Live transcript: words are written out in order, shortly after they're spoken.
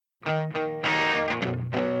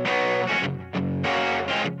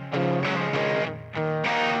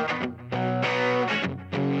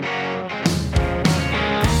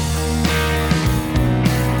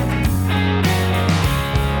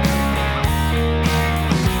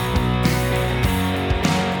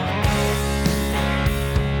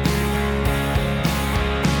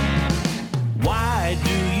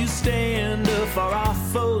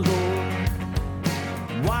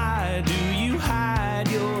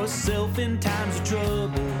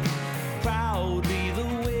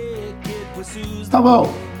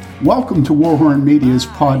Hello, welcome to Warhorn Media's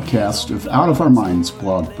podcast of Out of Our Minds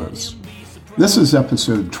blog posts. This is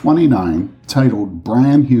episode 29, titled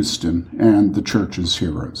Brian Houston and the Church's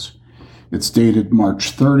Heroes. It's dated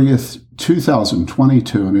March 30th,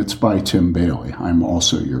 2022, and it's by Tim Bailey. I'm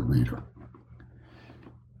also your reader.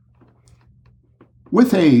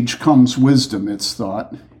 With age comes wisdom, it's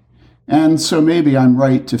thought, and so maybe I'm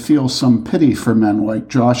right to feel some pity for men like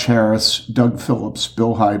Josh Harris, Doug Phillips,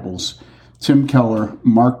 Bill Hybels, Tim Keller,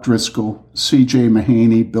 Mark Driscoll, C.J.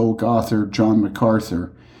 Mahaney, Bill Gothard, John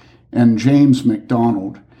MacArthur, and James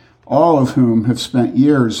MacDonald, all of whom have spent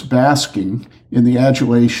years basking in the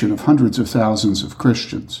adulation of hundreds of thousands of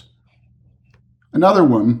Christians. Another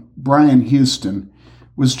one, Brian Houston,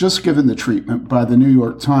 was just given the treatment by the New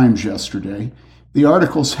York Times yesterday. The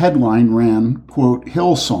article's headline ran, quote,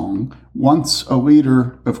 "Hillsong, once a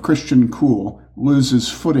leader of Christian cool, loses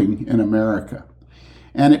footing in America."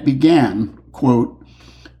 And it began, quote,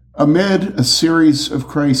 "Amid a series of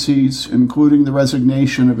crises, including the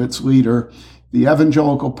resignation of its leader, the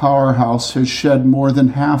evangelical powerhouse has shed more than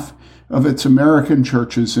half of its American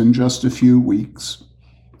churches in just a few weeks,"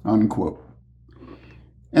 unquote.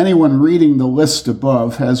 Anyone reading the list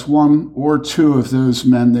above has one or two of those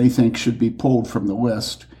men they think should be pulled from the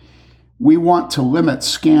list. We want to limit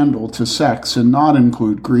scandal to sex and not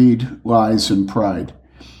include greed, lies, and pride.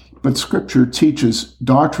 But Scripture teaches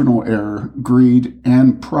doctrinal error, greed,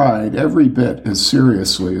 and pride every bit as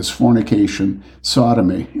seriously as fornication,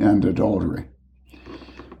 sodomy, and adultery.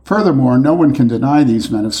 Furthermore, no one can deny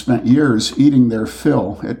these men have spent years eating their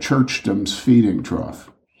fill at churchdom's feeding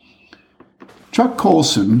trough. Chuck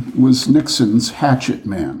Colson was Nixon's hatchet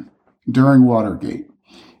man during Watergate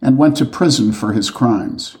and went to prison for his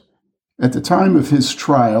crimes. At the time of his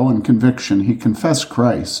trial and conviction, he confessed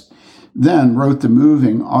Christ, then wrote the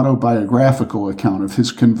moving autobiographical account of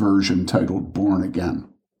his conversion titled Born Again.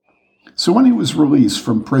 So when he was released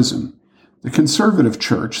from prison, the conservative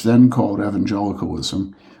church, then called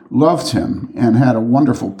evangelicalism, loved him and had a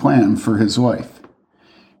wonderful plan for his life.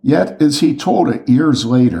 Yet, as he told it years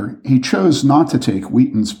later, he chose not to take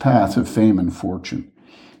Wheaton's path of fame and fortune.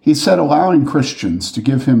 He said allowing Christians to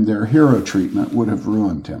give him their hero treatment would have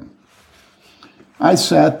ruined him. I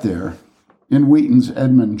sat there in Wheaton's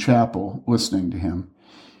Edmund Chapel listening to him,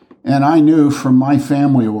 and I knew from my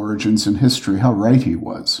family origins and history how right he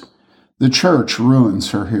was. The church ruins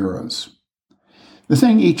her heroes. The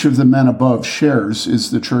thing each of the men above shares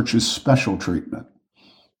is the church's special treatment.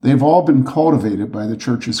 They've all been cultivated by the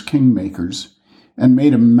church's kingmakers and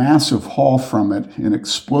made a massive haul from it in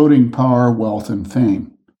exploding power, wealth, and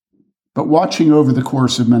fame. But watching over the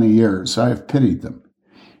course of many years, I have pitied them.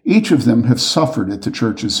 Each of them have suffered at the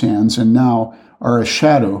church's hands and now are a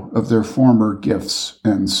shadow of their former gifts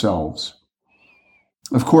and selves.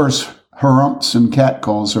 Of course, harumps and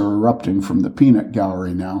catcalls are erupting from the peanut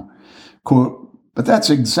gallery now. Quote, "But that's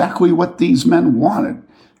exactly what these men wanted.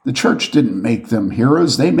 The church didn't make them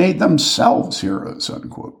heroes, they made themselves heroes,"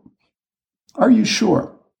 unquote. Are you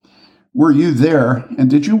sure? Were you there, and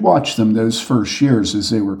did you watch them those first years as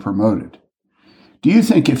they were promoted? Do you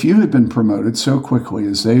think if you had been promoted so quickly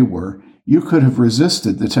as they were, you could have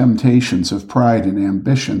resisted the temptations of pride and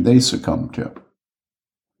ambition they succumbed to?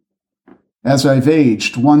 As I've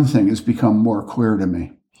aged, one thing has become more clear to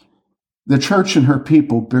me. The church and her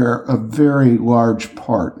people bear a very large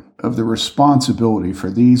part of the responsibility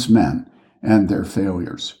for these men and their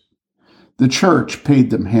failures. The church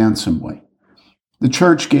paid them handsomely. The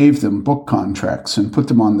church gave them book contracts and put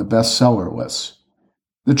them on the bestseller lists.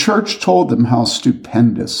 The church told them how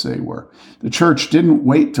stupendous they were. The church didn't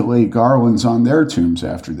wait to lay garlands on their tombs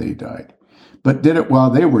after they died, but did it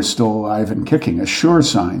while they were still alive and kicking, a sure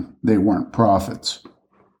sign they weren't prophets.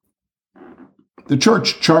 The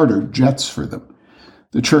church chartered jets for them.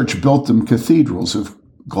 The church built them cathedrals of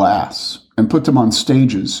glass and put them on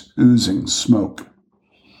stages oozing smoke.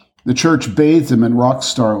 The church bathed them in rock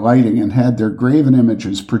star lighting and had their graven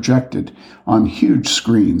images projected on huge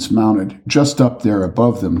screens mounted just up there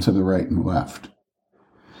above them to the right and left.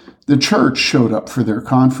 The church showed up for their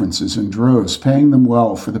conferences in droves, paying them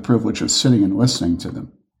well for the privilege of sitting and listening to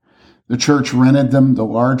them. The church rented them the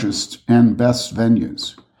largest and best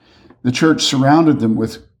venues. The church surrounded them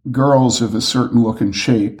with girls of a certain look and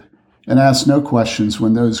shape and asked no questions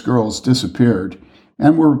when those girls disappeared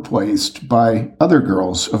and were replaced by other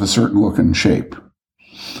girls of a certain look and shape.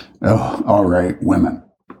 Oh, all right, women.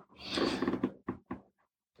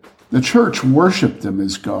 The church worshipped them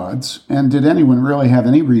as gods, and did anyone really have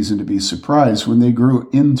any reason to be surprised when they grew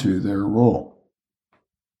into their role?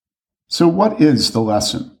 So what is the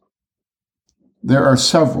lesson? There are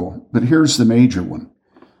several, but here's the major one.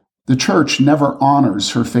 The church never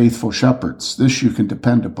honors her faithful shepherds. This you can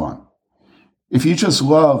depend upon. If you just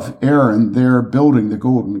love Aaron there building the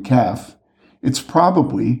golden calf, it's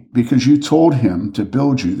probably because you told him to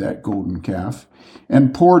build you that golden calf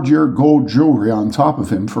and poured your gold jewelry on top of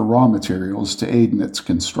him for raw materials to aid in its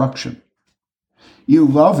construction. You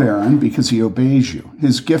love Aaron because he obeys you.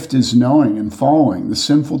 His gift is knowing and following the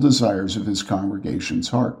sinful desires of his congregation's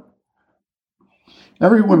heart.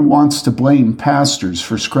 Everyone wants to blame pastors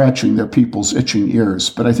for scratching their people's itching ears,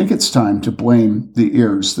 but I think it's time to blame the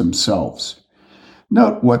ears themselves.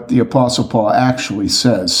 Note what the Apostle Paul actually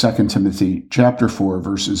says, 2 Timothy chapter 4,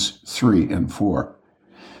 verses 3 and 4.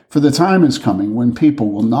 For the time is coming when people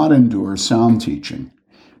will not endure sound teaching,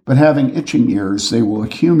 but having itching ears, they will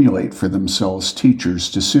accumulate for themselves teachers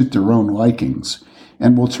to suit their own likings,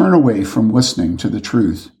 and will turn away from listening to the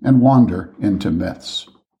truth and wander into myths.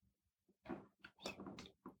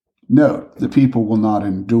 Note, the people will not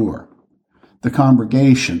endure. The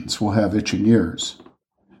congregations will have itching ears.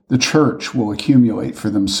 The church will accumulate for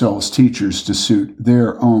themselves teachers to suit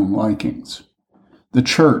their own likings. The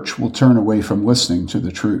church will turn away from listening to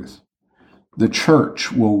the truth. The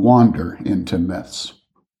church will wander into myths.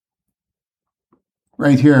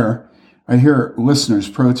 Right here, I hear listeners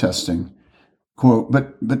protesting, quote,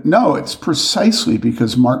 but no, it's precisely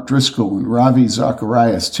because Mark Driscoll and Ravi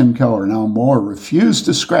Zacharias, Tim Keller, and Al Moore refused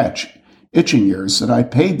to scratch itching ears that I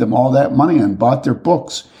paid them all that money and bought their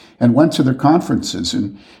books and went to their conferences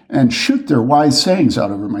and shoot their wise sayings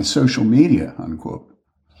out over my social media, unquote.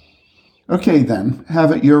 Okay, then,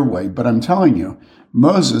 have it your way, but I'm telling you,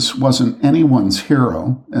 Moses wasn't anyone's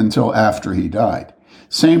hero until after he died.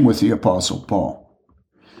 Same with the Apostle Paul.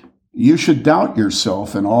 You should doubt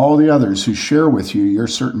yourself and all the others who share with you your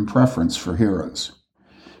certain preference for heroes.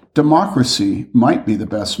 Democracy might be the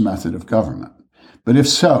best method of government, but if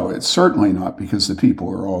so, it's certainly not because the people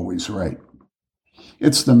are always right.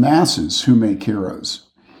 It's the masses who make heroes.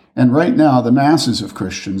 And right now, the masses of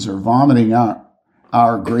Christians are vomiting out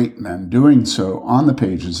our great men, doing so on the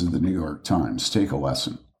pages of the New York Times. Take a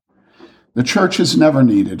lesson. The church has never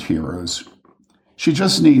needed heroes. She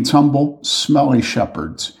just needs humble, smelly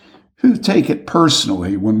shepherds who take it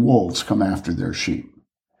personally when wolves come after their sheep.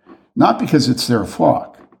 Not because it's their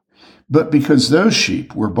flock, but because those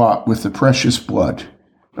sheep were bought with the precious blood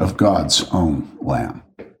of God's own Lamb.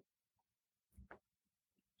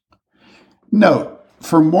 Note,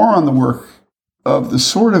 for more on the work of the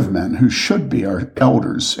sort of men who should be our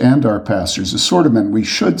elders and our pastors, the sort of men we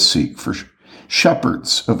should seek for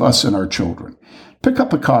shepherds of us and our children, pick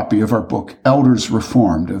up a copy of our book, Elders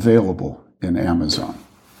Reformed, available in Amazon.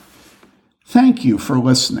 Thank you for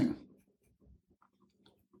listening.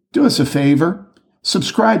 Do us a favor,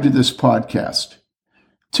 subscribe to this podcast.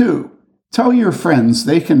 2, tell your friends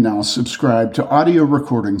they can now subscribe to audio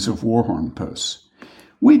recordings of Warhorn posts.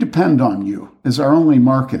 We depend on you as our only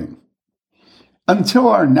marketing. Until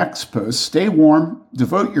our next post, stay warm,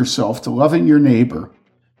 devote yourself to loving your neighbor,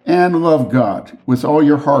 and love God with all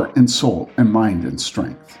your heart and soul and mind and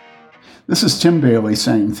strength. This is Tim Bayly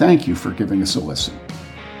saying thank you for giving us a listen.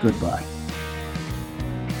 Goodbye.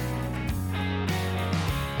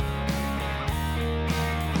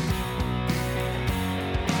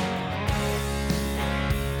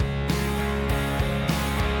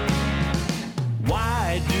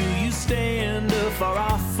 Far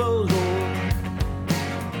off, oh Lord,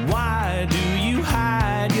 why do you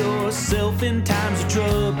hide yourself in times of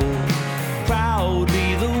trouble?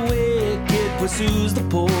 Proudly the wicked pursues the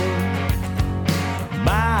poor.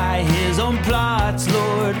 By his own plots,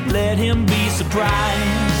 Lord, let him be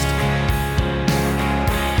surprised.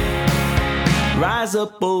 Rise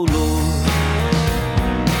up, oh Lord.